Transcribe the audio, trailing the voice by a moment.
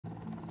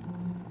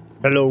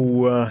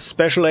Hello,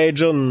 special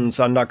agents,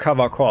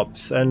 undercover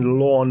cops, and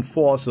law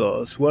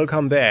enforcers.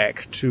 Welcome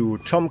back to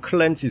Tom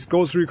Clancy's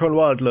Ghost Recon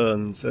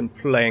Wildlands and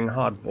playing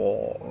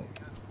hardball.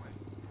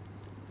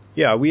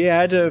 Yeah, we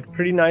had a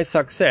pretty nice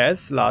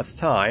success last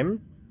time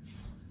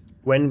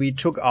when we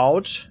took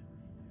out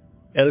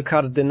El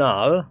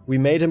Cardenal. We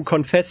made him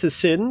confess his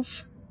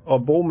sins, or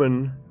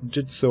Bowman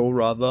did so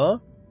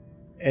rather,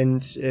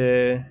 and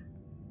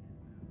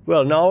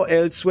well, now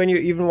El Sueño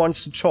even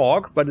wants to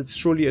talk, but it's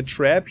truly a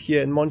trap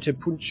here in Monte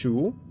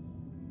Punchu.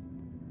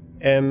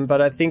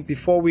 But I think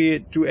before we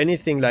do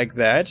anything like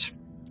that,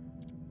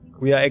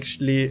 we are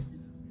actually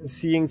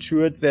seeing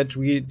to it that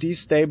we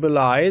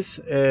destabilize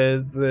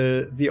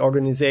the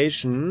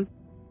organization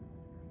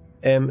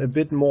a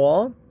bit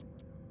more.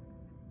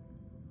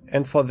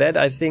 And for that,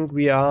 I think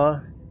we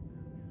are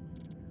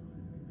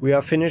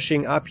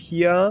finishing up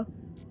here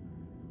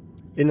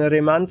in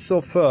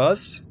Remanzo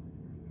first.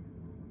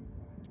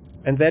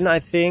 And then I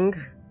think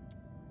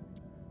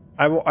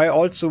I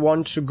also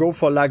want to go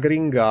for La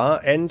Gringa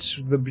and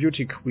the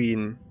Beauty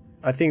Queen.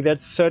 I think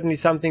that's certainly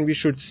something we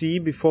should see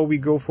before we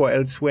go for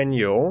El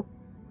Sueño.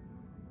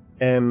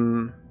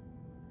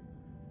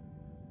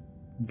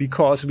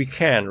 Because we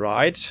can,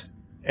 right?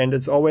 And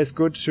it's always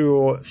good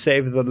to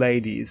save the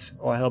ladies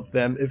or help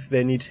them if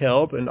they need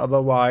help. And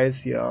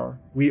otherwise, yeah.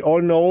 We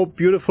all know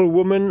beautiful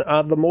women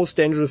are the most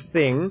dangerous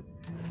thing.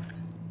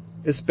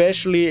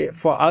 Especially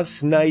for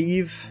us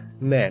naive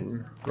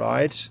men,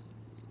 right?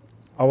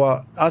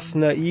 Us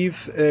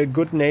naive,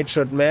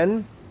 good-natured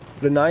men,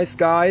 the nice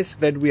guys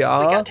that we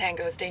are. We got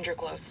tangos, danger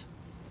close.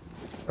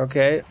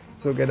 Okay,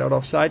 so get out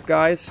of sight,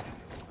 guys.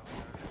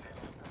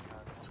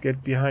 Let's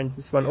get behind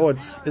this one. Oh,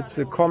 it's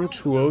a comm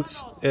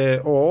tools.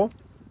 Oh,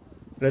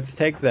 let's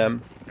take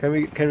them. Can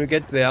we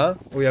get there?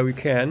 Oh yeah, we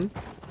can.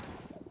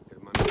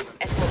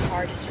 Escort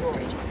car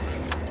destroyed.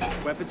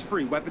 Weapons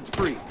free, weapons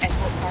free.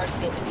 Escort car's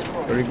been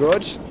destroyed. Very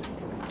good.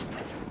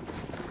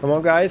 Come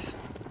on, guys.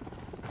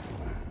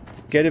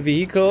 Get a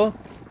vehicle.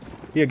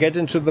 Here, get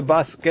into the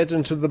bus. Get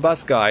into the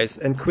bus, guys.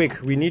 And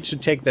quick, we need to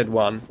take that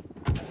one.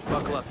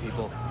 Buckle up,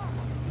 people.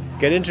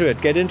 Get into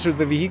it. Get into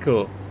the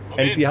vehicle.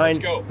 And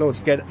behind...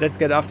 Let's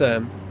get after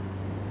him.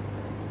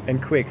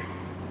 And quick.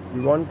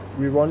 We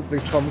want the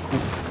Tom...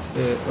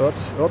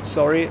 oops,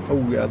 sorry.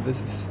 Oh, yeah,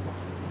 this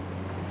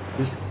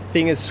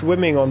thing is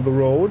swimming on the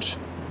road.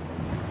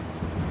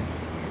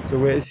 So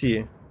where is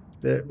he?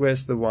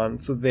 Where's the one?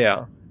 So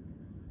there.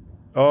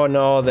 Oh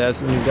no, there's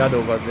a new guard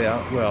over there.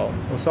 Well,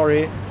 oh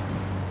sorry.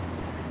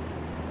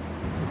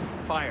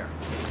 Fire.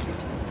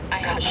 I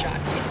have a shot.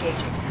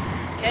 Engaging.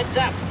 Heads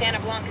up, Santa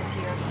Blanca's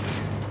here.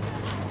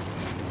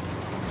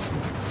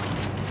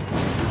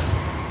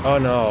 Oh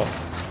no.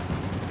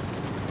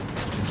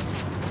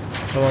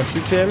 Come on,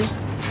 shoot him.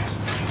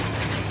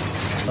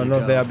 Oh no,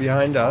 they are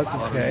behind us.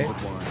 Okay.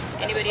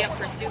 Anybody up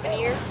for a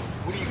souvenir?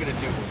 What are you gonna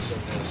do with some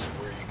of this?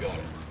 Where you got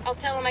it? I'll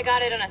tell him I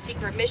got it on a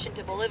secret mission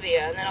to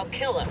Bolivia, and then I'll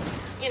kill him.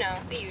 You know,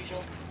 the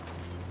usual.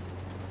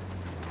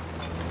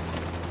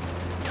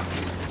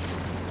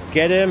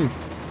 Get him!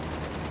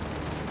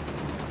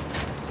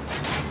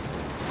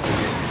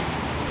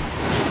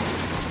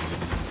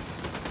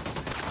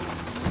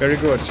 Very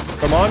good.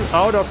 Come on,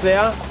 out of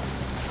there!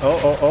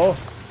 Oh.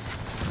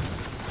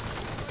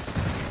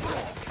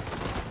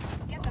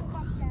 Get the fuck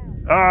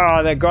down.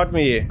 Ah, they got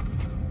me!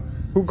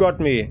 Who got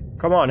me?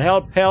 Come on,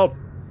 help!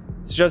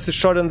 It's just a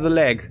shot in the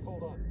leg.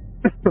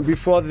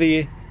 Before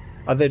the...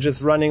 Are they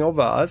just running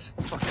over us?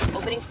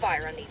 Opening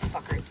fire on these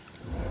fuckers.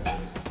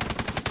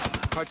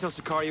 Cartel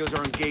Sicarios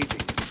are engaging.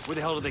 Where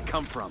the hell do they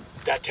come from?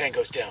 That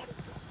tango's down.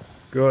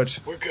 Good.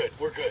 We're good.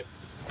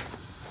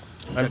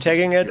 I'm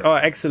tagging it. Oh,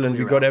 excellent.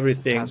 We got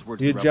everything.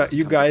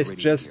 You guys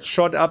just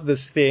shot up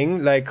this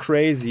thing like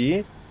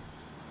crazy.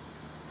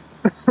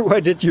 Why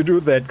did you do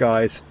that,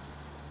 guys?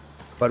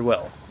 But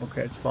well,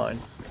 okay, it's fine.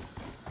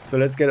 So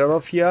let's get out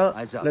of here.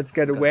 Let's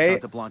get away.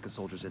 Santa Blanca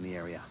soldiers in the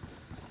area.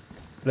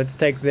 Let's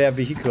take their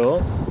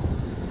vehicle.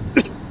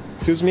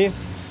 Excuse me.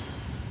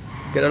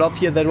 Get out of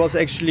here. That was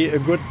actually a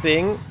good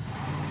thing.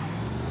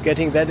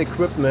 Getting that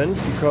equipment,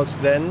 because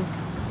then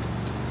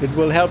it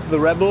will help the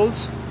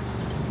rebels.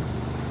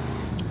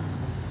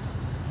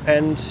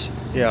 And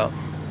yeah.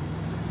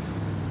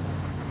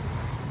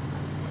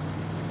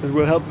 It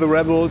will help the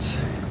rebels,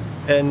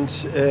 and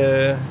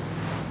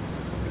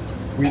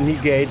we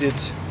negate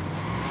it.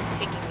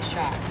 Taking the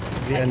shot.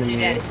 The enemy.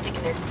 Dad is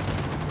sticking there.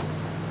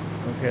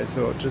 Okay,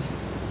 so just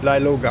lie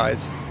low,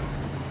 guys.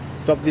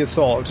 Stop the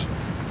assault.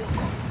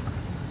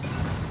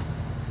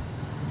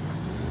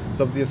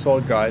 Stop the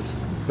assault, guys.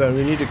 So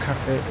we need a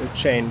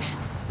change.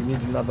 We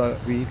need another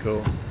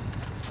vehicle.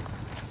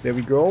 There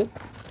we go.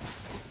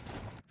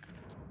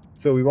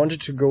 So we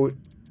wanted to go...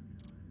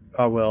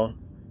 Ah, well.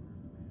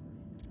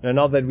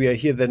 Now that we are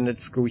here, then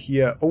let's go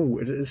here. Oh,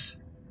 it is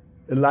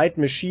a light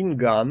machine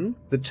gun.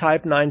 The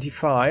Type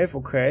 95.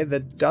 Okay,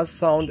 that does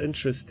sound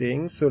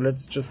interesting. So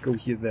let's just go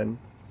here then.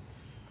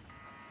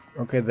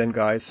 Okay then,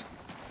 guys.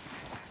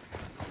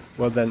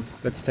 Well then,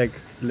 let's take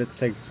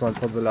this one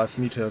for the last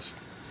meters.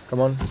 Come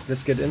on,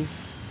 let's get in.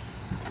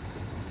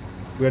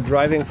 We're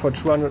driving for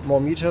 200 more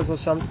meters or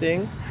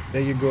something.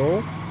 There you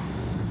go.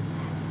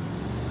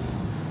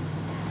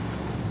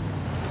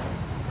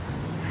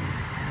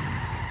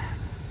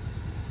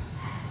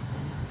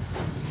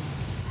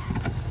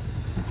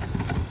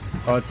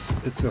 Oh,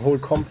 it's a whole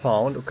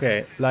compound.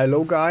 Okay, lie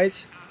low,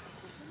 guys.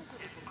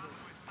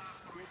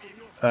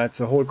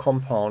 It's a whole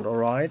compound. All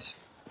right.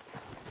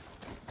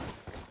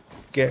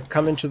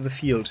 Come into the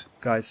field,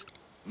 guys.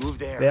 Move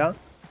there. There.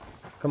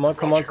 Come on,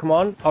 come on, come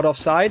on. Out of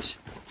sight.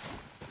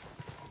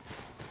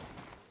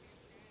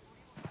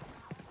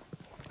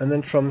 And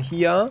then from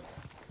here,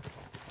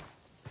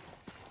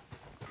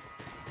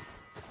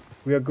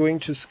 we are going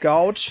to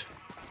scout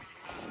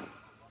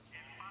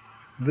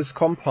this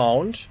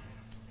compound.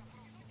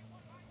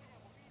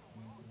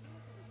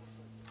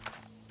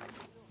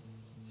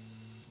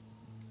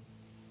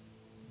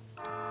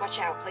 Watch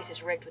out, place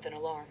is rigged with an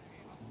alarm.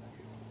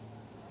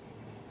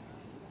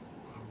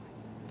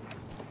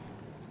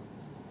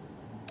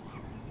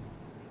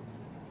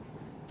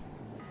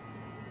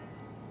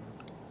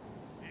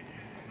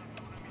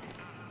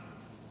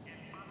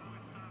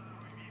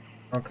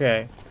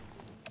 Okay.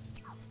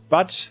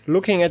 But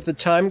looking at the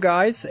time,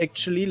 guys,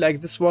 actually,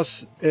 like this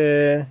was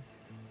the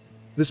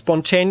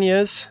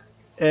spontaneous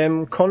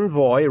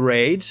convoy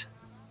raid.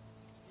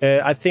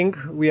 I think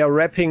we are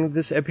wrapping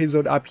this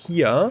episode up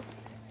here.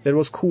 That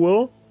was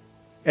cool.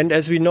 And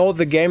as we know,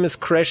 the game is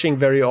crashing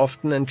very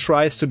often and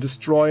tries to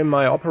destroy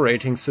my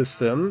operating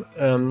system.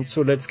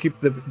 So let's keep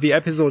the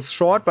episodes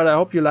short, but I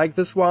hope you like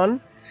this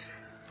one.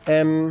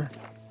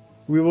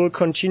 We will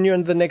continue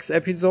in the next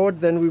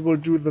episode. Then we will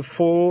do the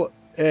full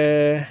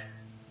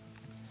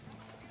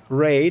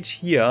raid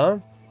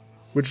here,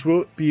 which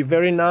will be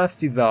very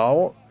nasty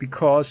though,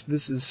 because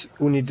this is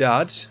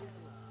Unidad.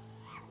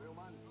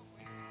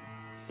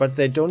 But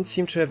they don't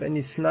seem to have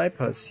any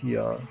snipers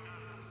here.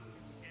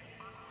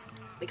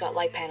 We got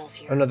light panels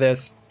here. Oh no,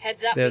 there's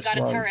Heads up, we there's got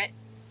a one. turret.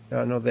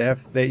 Yeah, no,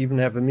 they even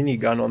have a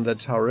minigun on the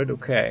turret.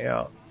 Okay,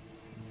 yeah.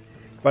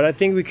 But I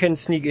think we can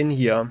sneak in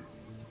here.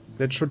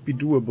 That should be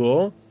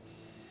doable.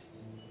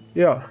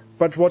 Yeah,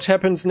 but what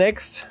happens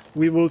next,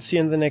 we will see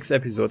in the next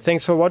episode.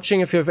 Thanks for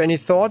watching. If you have any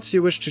thoughts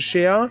you wish to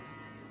share,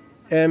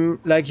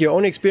 like your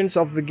own experience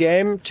of the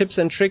game, tips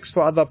and tricks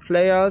for other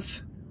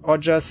players, or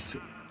just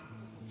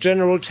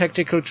general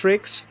tactical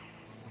tricks,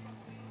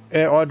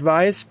 or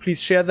advice,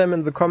 please share them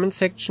in the comment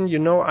section. You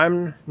know,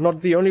 I'm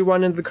not the only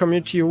one in the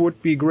community who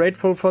would be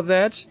grateful for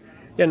that.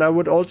 And I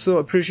would also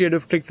appreciate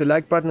if you click the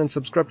like button and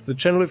subscribe to the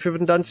channel if you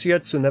haven't done so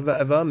yet, so never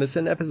ever miss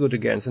an episode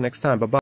again. So next time, bye bye.